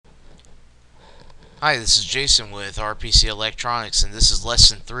Hi, this is Jason with RPC Electronics, and this is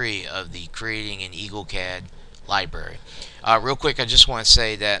lesson 3 of the Creating an EagleCAD library. Real quick, I just want to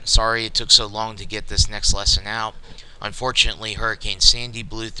say that sorry it took so long to get this next lesson out. Unfortunately, Hurricane Sandy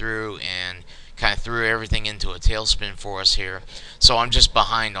blew through and kind of threw everything into a tailspin for us here. So I'm just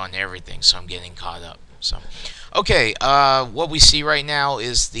behind on everything, so I'm getting caught up. Okay, what we see right now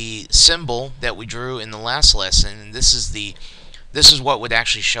is the symbol that we drew in the last lesson, and this is what would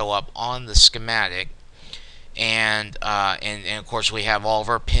actually show up on the schematic. And of course we have all of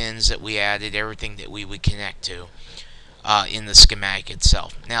our pins that we added, everything that we would connect to in the schematic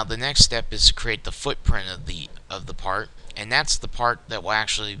itself. Now the next step is to create the footprint of the part, and that's the part that will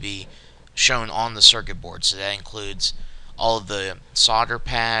actually be shown on the circuit board. So that includes all of the solder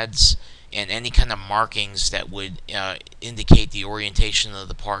pads and any kind of markings that would indicate the orientation of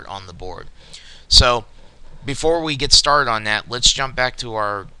the part on the board. So before we get started on that, let's jump back to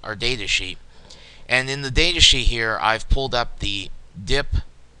our data sheet. And in the datasheet here, I've pulled up the DIP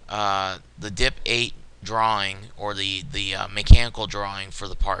 8 drawing, or the mechanical drawing for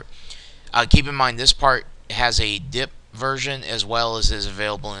the part. Keep in mind this part has a DIP version as well as is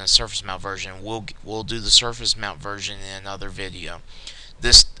available in a surface mount version. We'll do the surface mount version in another video.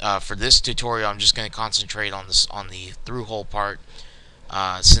 For this tutorial, I'm just going to concentrate on the through hole part,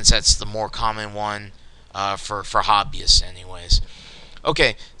 since that's the more common one for hobbyists, anyways.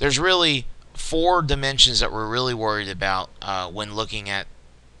 Okay, there's really 4 dimensions that we're really worried about when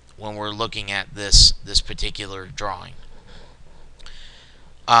we're looking at this particular drawing.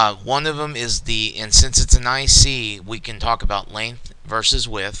 One of them is and since it's an IC, we can talk about length versus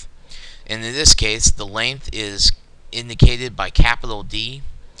width. And in this case, the length is indicated by capital D.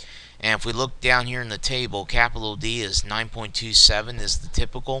 And if we look down here in the table, capital D is 9.27 is the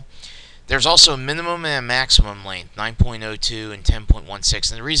typical. There's also a minimum and a maximum length, 9.02 and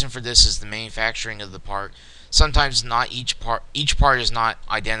 10.16. And the reason for this is the manufacturing of the part. Sometimes not each part is not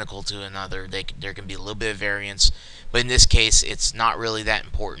identical to another. There can be a little bit of variance, but in this case, it's not really that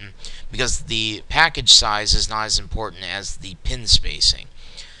important because the package size is not as important as the pin spacing.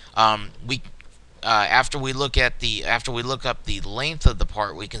 After we look up the length of the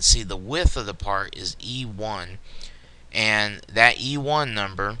part, we can see the width of the part is E1, and that E1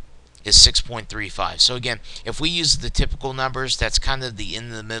 number is 6.35. So again, if we use the typical numbers, that's kind of the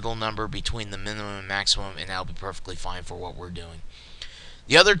in the middle number between the minimum and maximum, and that'll be perfectly fine for what we're doing.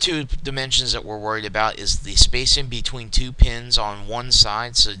 The other 2 dimensions that we're worried about is the spacing between 2 pins on one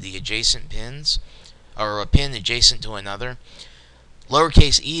side, so the adjacent pins, or a pin adjacent to another.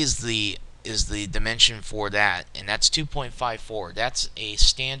 Lowercase e is the dimension for that, and that's 2.54. That's a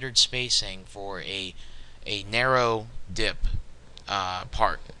standard spacing for a narrow dip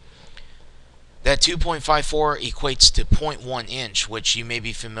part. That 2.54 equates to 0.1 inch, which you may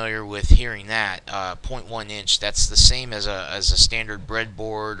be familiar with hearing that. 0.1 inch, that's the same as a standard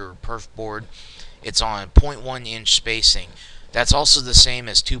breadboard or perf board. It's on 0.1 inch spacing. That's also the same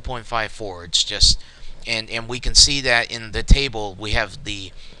as 2.54. It's just, and we can see that in the table we have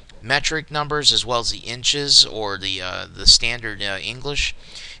the metric numbers as well as the inches, or the standard English.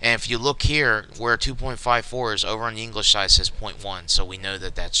 And if you look here, where 2.54 is, over on the English side says 0.1, so we know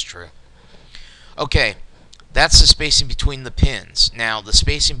that that's true. Okay, that's the spacing between the pins. Now, the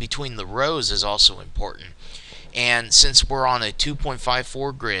spacing between the rows is also important. And since we're on a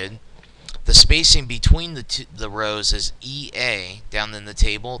 2.54 grid, the spacing between the rows is EA down in the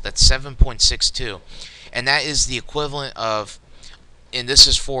table. That's 7.62. And that is the equivalent of, and this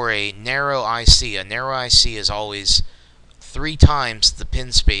is for a narrow IC. A narrow IC is always 3 times the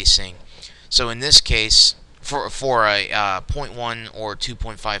pin spacing. So in this case, for a 0.1 or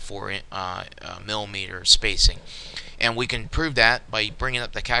 2.54 millimeter spacing. And we can prove that by bringing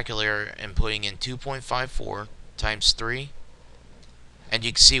up the calculator and putting in 2.54 times 3. And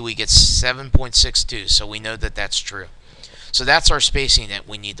you can see we get 7.62, so we know that that's true. So that's our spacing that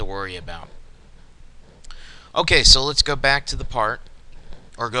we need to worry about. Okay, so let's go back to the part,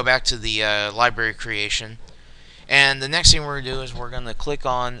 or go back to the library creation. And the next thing we're going to do is we're going to click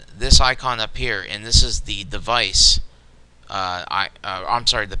on this icon up here, and this is the device, I'm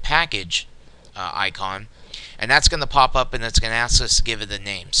sorry, the package icon, and that's going to pop up, and it's going to ask us to give it a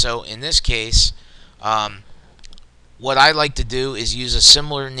name. So in this case, what I like to do is use a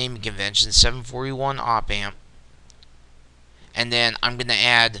similar naming convention, 741 op amp, and then I'm going to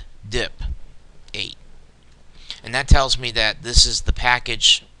add DIP 8, and that tells me that this is the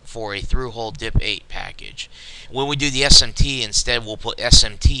package for a through-hole DIP 8 package. When we do the SMT, instead we'll put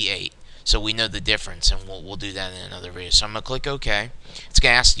SMT 8, so we know the difference, and we'll do that in another video. So I'm going to click OK. It's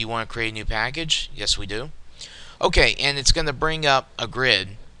going to ask, do you want to create a new package? Yes, we do. Okay, and it's going to bring up a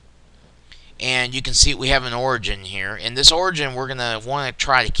grid, and you can see we have an origin here, and this origin we're going to want to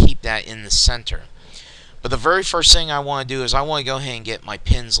try to keep that in the center. But the very first thing I want to do is I want to go ahead and get my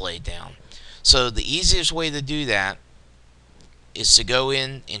pins laid down. So the easiest way to do that is to go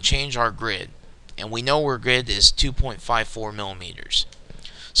in and change our grid, and we know our grid is 2.54 millimeters.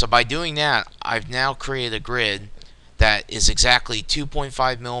 So by doing that, I've now created a grid that is exactly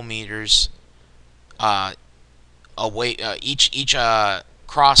 2.5 millimeters away. Each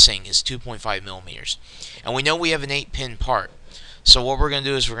crossing is 2.5 millimeters, and we know we have an 8-pin part. So what we're going to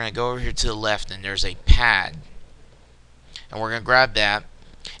do is we're going to go over here to the left, and there's a pad, and we're going to grab that,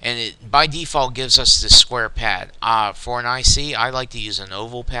 and it by default gives us this square pad. For an IC, I like to use an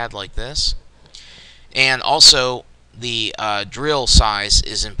oval pad like this, and also the drill size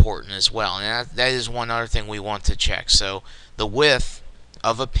is important as well, and that is one other thing we want to check. So the width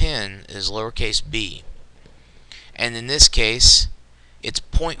of a pin is lowercase b, and in this case it's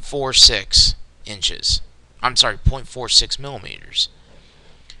 0.46 inches. I'm sorry, 0.46 millimeters.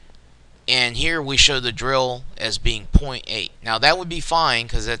 And here we show the drill as being 0.8. Now that would be fine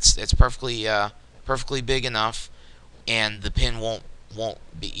because it's perfectly big enough, and the pin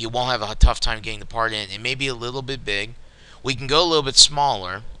you won't have a tough time getting the part in. It may be a little bit big. We can go a little bit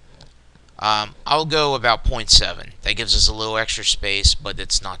smaller. I'll go about 0.7. That gives us a little extra space, but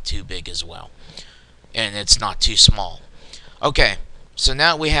it's not too big as well, and it's not too small. Okay, so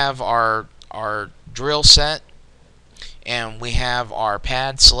now we have our drill set, and we have our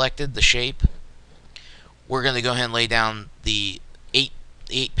pad selected, the shape. We're going to go ahead and lay down the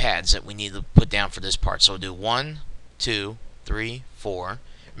eight pads that we need to put down for this part. So we'll do 1, 2, 3, 4.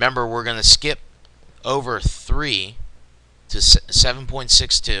 Remember, we're going to skip over 3 to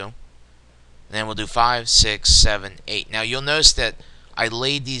 7.62, and then we'll do 5, 6, 7, 8. Now you'll notice that I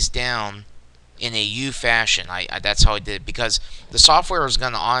laid these down in a U fashion. That's how I did it, because the software is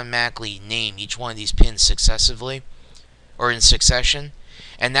going to automatically name each one of these pins successively, or in succession,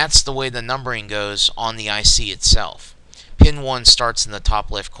 and that's the way the numbering goes on the IC itself. Pin 1 starts in the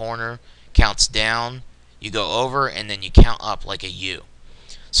top left corner, counts down, you go over, and then you count up like a U.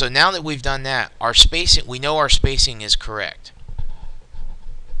 So now that we've done that, our spacing, we know our spacing is correct.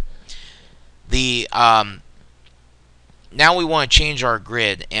 Now we want to change our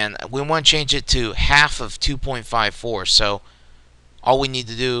grid, and we want to change it to half of 2.54. So all we need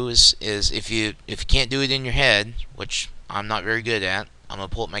to do is if you can't do it in your head, which I'm not very good at, I'm going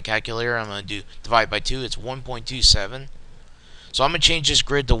to pull up my calculator. I'm going to divide by 2. It's 1.27. So I'm going to change this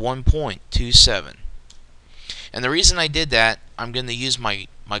grid to 1.27. And the reason I did that, I'm going to use my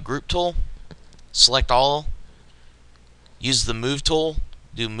group tool, select all, use the move tool,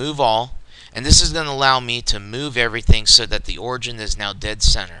 do move all, and this is going to allow me to move everything so that the origin is now dead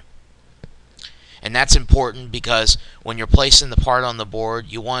center. And that's important because when you're placing the part on the board,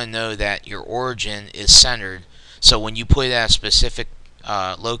 you want to know that your origin is centered. So when you put it at a specific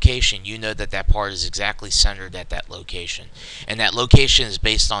location, you know that that part is exactly centered at that location. And that location is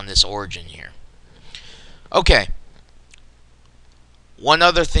based on this origin here. Okay. One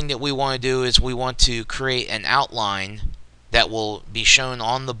other thing that we want to do is we want to create an outline that will be shown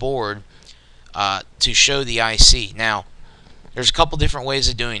on the board to show the IC. Now, there's a couple different ways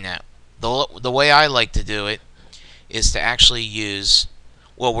of doing that. The way I like to do it is to actually use,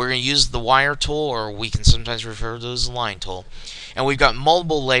 well, we're going to use the wire tool, or we can sometimes refer to it as the line tool. And we've got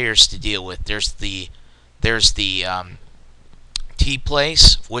multiple layers to deal with. There's the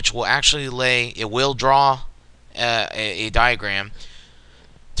T-place, which will actually it will draw a diagram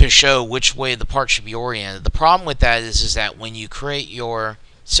to show which way the part should be oriented. The problem with that is that when you create your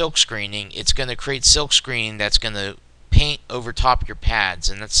silk screening, it's going to create silk screening that's going to paint over top your pads,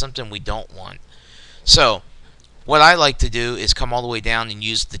 and that's something we don't want. So what I like to do is come all the way down and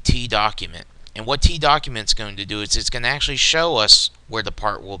use the T document. And what T document's going to do is it's going to actually show us where the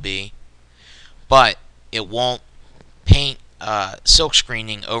part will be, but it won't paint silk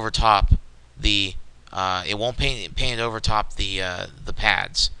screening over top the it won't paint it over top the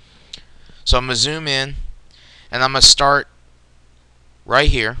pads. So I'm going to zoom in, and I'm going to start right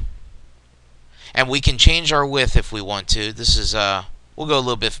here, and we can change our width if we want to. This is we'll go a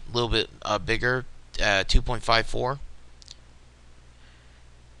little bit bigger, 2.54,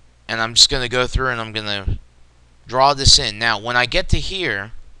 and I'm just going to go through and I'm going to draw this in. Now when I get to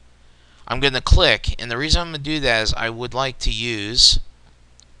here, I'm going to click, and the reason I'm going to do that is I would like to use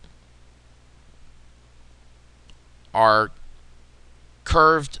our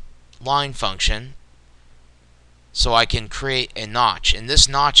curved line function so I can create a notch, and this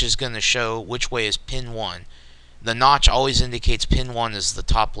notch is going to show which way is pin 1. The notch always indicates pin 1 is the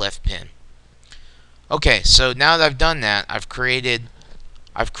top left pin. Okay, so now that I've done that, I've created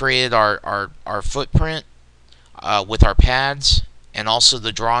I've created our footprint with our pads and also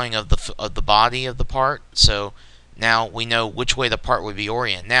the drawing of the body of the part. So now we know which way the part would be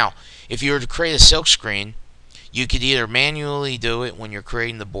oriented. Now, if you were to create a silk screen, you could either manually do it when you're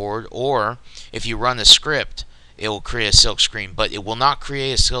creating the board, or if you run a script, it will create a silk screen, but it will not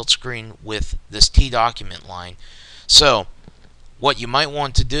create a silk screen with this T document line. So what you might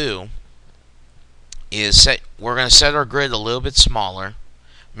want to do is we're going to set our grid a little bit smaller.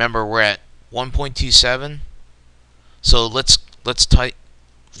 Remember, we're at 1.27, so let's type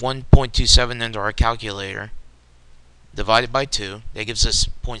 1.27 into our calculator, divided by 2. That gives us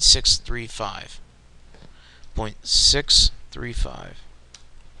 0.635. 0.635.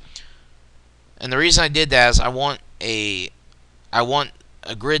 And the reason I did that is I want a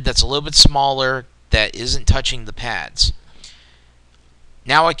grid that's a little bit smaller that isn't touching the pads.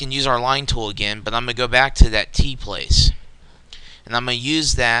 Now I can use our line tool again, but I'm going to go back to that T place. And I'm going to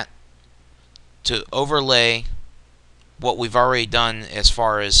use that to overlay what we've already done as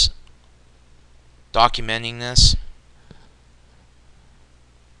far as documenting this.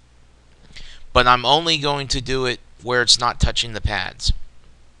 But I'm only going to do it where it's not touching the pads.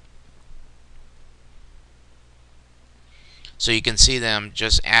 So you can see them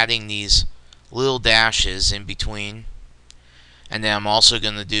just adding these little dashes in between. And then I'm also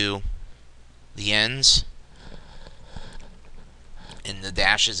going to do the ends and the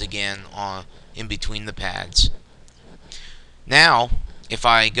dashes again in between the pads. Now, if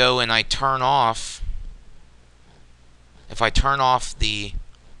I go and I turn off the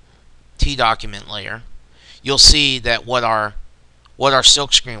T document layer, you'll see that what our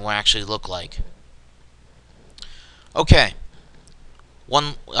silk screen will actually look like. Okay,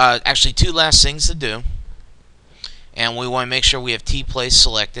 actually two last things to do, and we want to make sure we have T place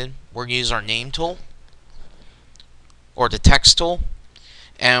selected. We're going to use our name tool or the text tool,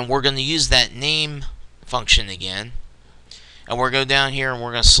 and we're going to use that name function again, and we're going to go down here and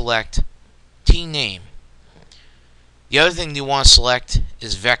we're going to select T name. The other thing you want to select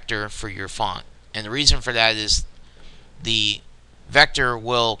is vector for your font, and the reason for that is the vector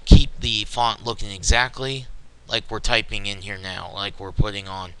will keep the font looking exactly like we're typing in here now, like we're putting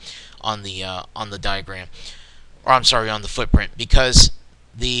on the diagram, or I'm sorry, on the footprint, because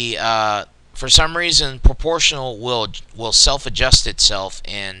the for some reason proportional will self-adjust itself,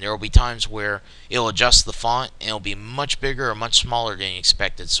 and there will be times where it will adjust the font and it will be much bigger or much smaller than you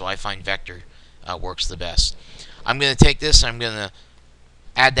expected. So I find vector works the best. I'm going to take this and I'm going to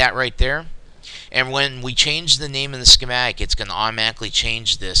add that right there, and when we change the name in the schematic, it's going to automatically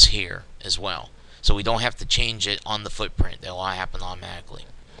change this here as well, so we don't have to change it on the footprint. That will happen automatically.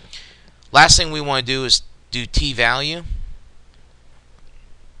 Last thing we want to do is do T value,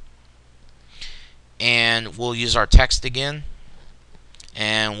 and we'll use our text again,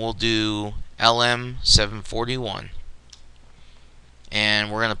 and we'll do LM741,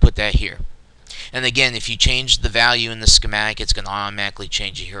 and we're going to put that here. And again, if you change the value in the schematic, it's going to automatically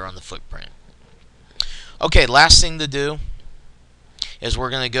change it here on the footprint. Okay, last thing to do is we're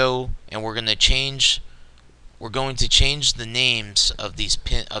going to go and we're going to change the names of these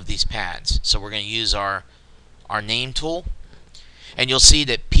pads. So we're going to use our name tool, and you'll see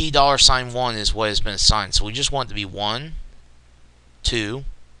that $1 is what has been assigned. So we just want it to be 1, 2,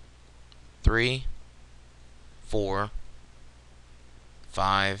 3, 4,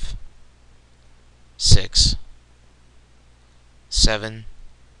 5, 6, 7,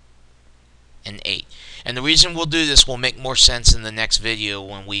 and 8. And the reason we'll do this will make more sense in the next video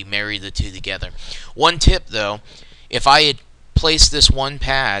when we marry the two together. One tip though, if I had placed this one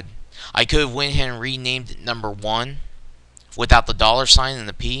pad, I could have went ahead and renamed it number 1 without the $sign and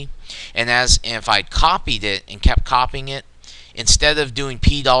the P. And if I'd copied it and kept copying it, instead of doing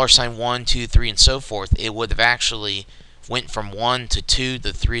 $1, 2, 3, and so forth, it would have actually went from 1 to 2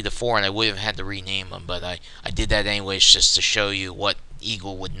 to 3 to 4, and I would have had to rename them. But I did that anyways just to show you what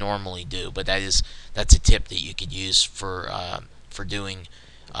Eagle would normally do. But that's a tip that you could use for doing.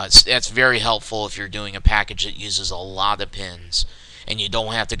 That's very helpful if you're doing a package that uses a lot of pins, and you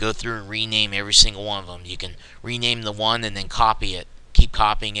don't have to go through and rename every single one of them. You can rename the one and then copy it, keep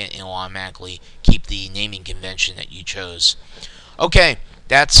copying it, and it'll automatically keep the naming convention that you chose. Okay,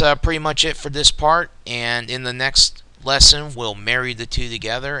 that's pretty much it for this part, and in the next lesson we'll marry the two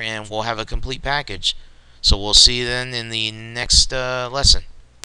together and we'll have a complete package. So we'll see you then in the next lesson.